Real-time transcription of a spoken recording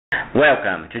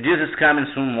Welcome to this is Coming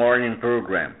Soon morning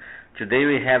program. Today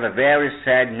we have a very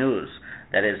sad news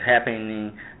that is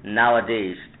happening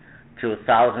nowadays,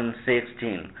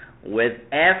 2016, with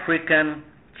African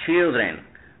children,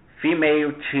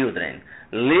 female children.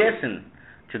 Listen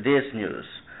to this news.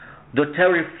 The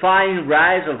terrifying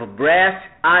rise of breast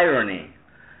irony,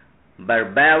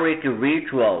 barbaric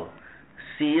ritual,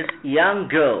 sees young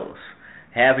girls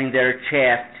having their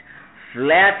chest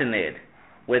flattened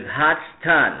with hot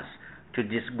stones to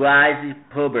disguise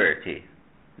puberty.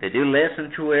 Did you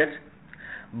listen to it?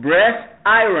 Breast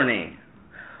irony.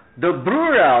 The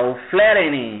brutal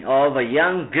flattening of a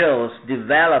young girl's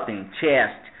developing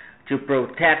chest to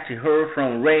protect her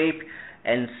from rape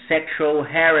and sexual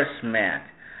harassment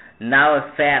now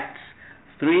affects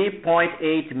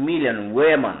 3.8 million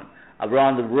women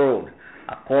around the world,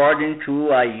 according to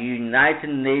a United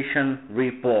Nations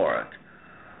report.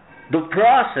 The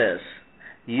process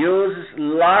uses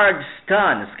large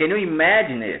stones. Can you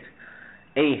imagine it?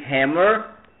 A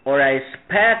hammer or a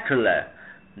spatula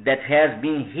that has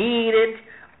been heated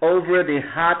over the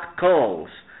hot coals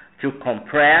to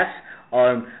compress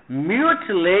or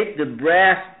mutilate the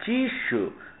breast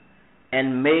tissue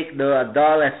and make the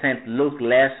adolescent look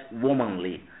less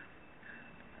womanly.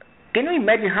 Can you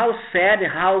imagine how sad,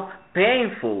 how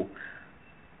painful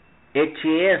it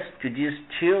is to these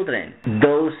children,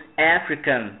 those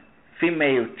African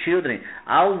female children?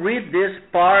 I'll read this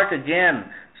part again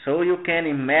so you can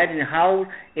imagine how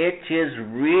it is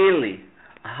really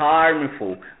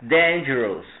harmful,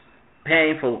 dangerous,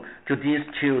 painful to these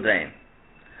children.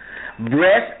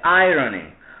 Breast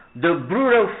irony, the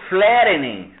brutal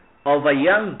flattening of a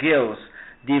young girl's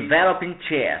developing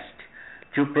chest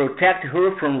to protect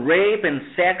her from rape and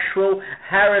sexual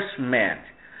harassment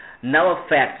now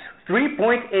affects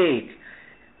 3.8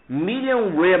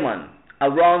 million women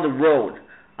around the world,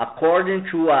 according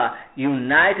to a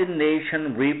United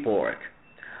Nations report.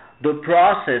 The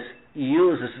process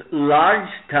uses large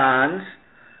stones,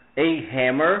 a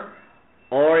hammer,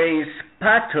 or a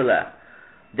spatula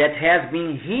that has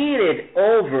been heated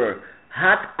over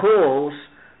hot coals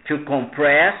to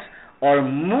compress or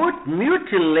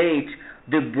mutilate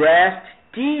the breast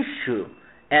tissue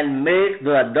and make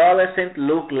the adolescent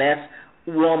look less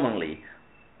womanly.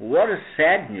 What a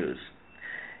sad news.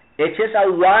 It is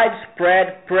a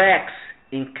widespread practice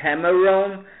in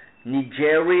Cameroon,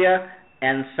 Nigeria,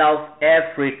 and South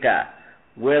Africa,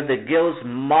 where the girl's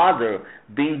mother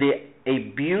being the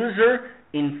abuser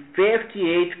in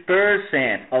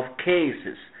 58% of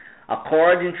cases,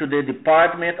 according to the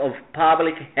Department of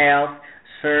Public Health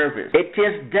Service. It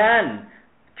is done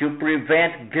to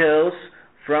prevent girls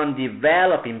from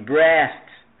developing breasts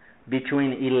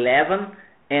between 11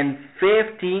 and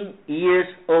 15 years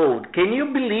old. Can you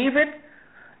believe it?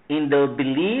 In the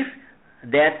belief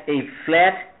that a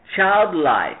flat,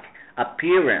 childlike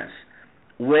appearance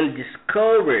will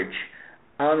discourage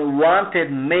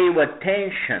unwanted male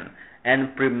attention and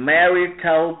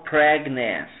premarital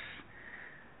pregnancy.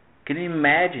 Can you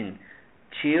imagine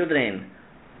children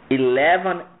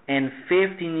 11 and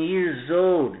 15 years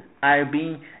old are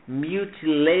being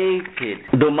mutilated?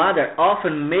 The mother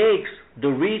often makes the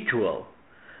ritual,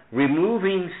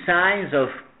 removing signs of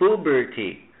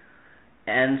puberty,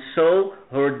 and so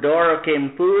her daughter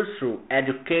can pursue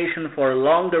education for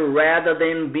longer rather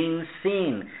than being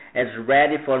seen as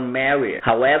ready for marriage.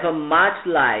 However, much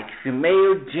like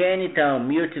female genital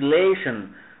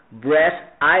mutilation, breast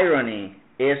irony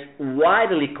is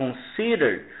widely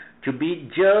considered to be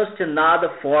just another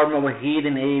form of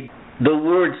hidden abuse. The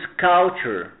words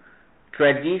culture,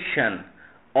 tradition,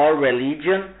 or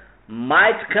religion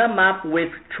might come up with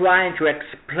trying to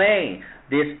explain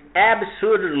this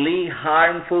absurdly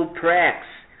harmful practice,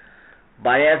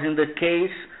 but as in the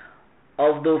case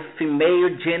of the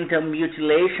female genital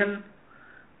mutilation,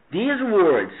 these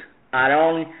words are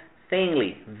only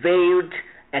thinly veiled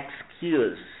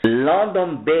excuse.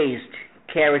 London-based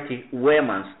charity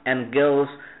Women's and Girls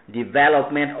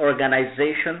Development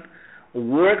Organization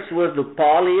works with the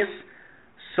police,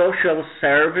 social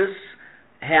service,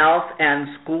 health and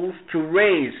schools to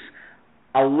raise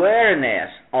awareness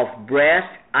of breast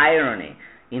irony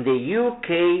in the UK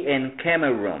and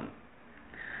Cameroon.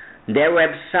 Their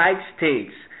website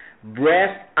states,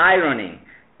 breast irony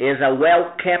is a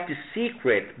well-kept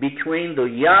secret between the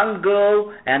young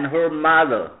girl and her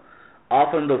mother.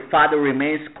 Often the father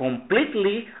remains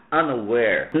completely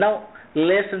unaware. Now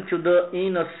listen to the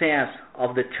innocence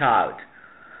of the child.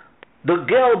 The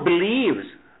girl believes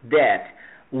that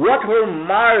what her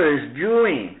mother is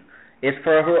doing is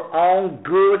for her own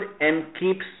good and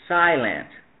keeps silent.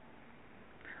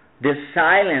 The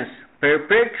silence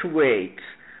perpetuates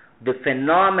the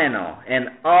phenomenon and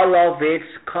all of its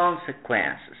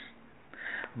consequences.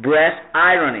 Breast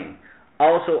irony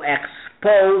also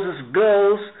exposes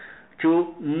girls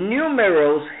to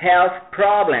numerous health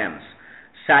problems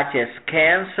such as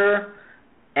cancer,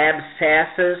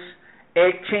 abscesses,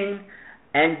 itching,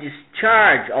 and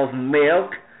discharge of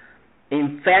milk,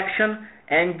 infection,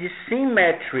 and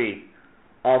dysymmetry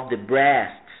of the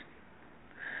breasts.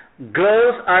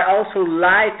 Girls are also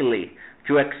likely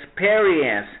to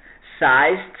experience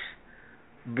cysts,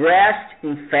 breast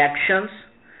infections,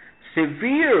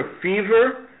 severe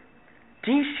fever,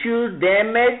 tissue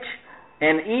damage,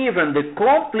 and even the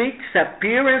complete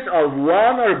disappearance of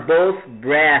one or both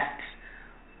breasts.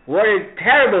 What a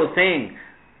terrible thing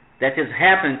that is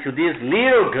happening to these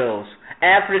little girls,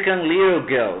 African little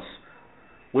girls.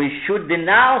 We should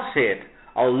denounce it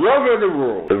all over the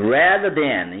world rather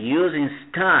than using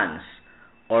stunts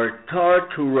or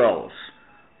torturous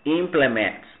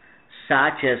implements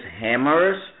such as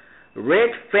hammers.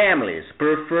 Rich families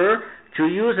prefer to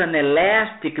use an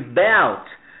elastic belt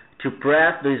to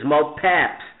press the small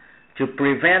paps to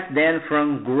prevent them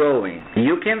from growing.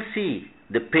 You can see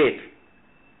the pic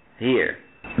here,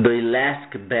 the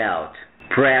elastic belt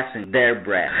pressing their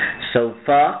breast. So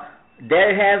far,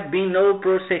 there have been no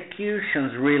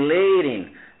prosecutions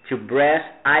relating to breast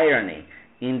irony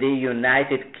in the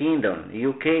United Kingdom,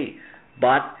 UK,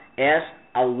 but as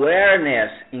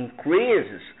awareness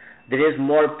increases, there is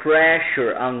more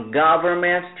pressure on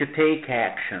governments to take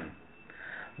action.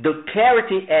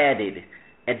 Doherty added,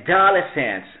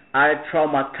 adolescents are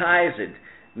traumatized,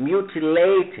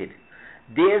 mutilated.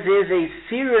 This is a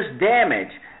serious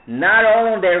damage not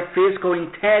only on their physical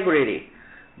integrity,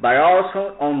 but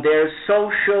also on their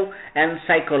social and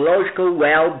psychological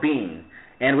well-being,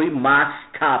 and we must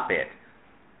stop it,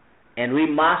 and we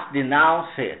must denounce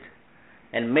it,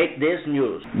 and make this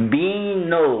news being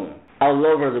known all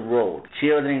over the world.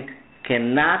 Children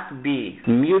cannot be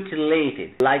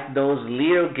mutilated like those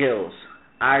little girls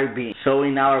are being. So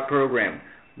in our program,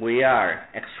 we are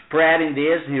spreading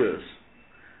this news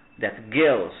that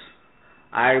girls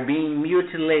are being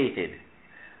mutilated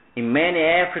in many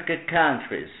African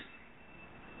countries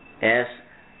as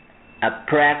a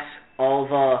practice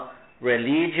of a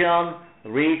religion,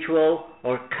 ritual,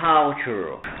 or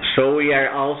cultural. So we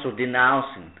are also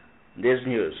denouncing this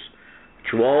news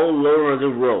to all over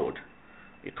the world,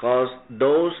 because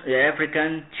those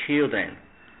African children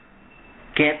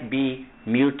can't be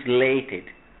mutilated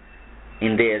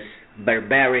in this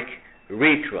barbaric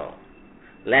ritual.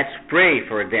 Let's pray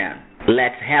for them.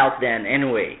 Let's help them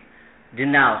anyway.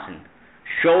 Denouncing,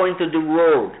 showing to the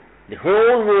world, the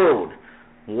whole world,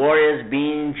 what is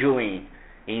being doing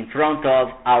in front of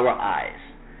our eyes.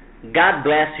 God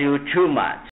bless you too much.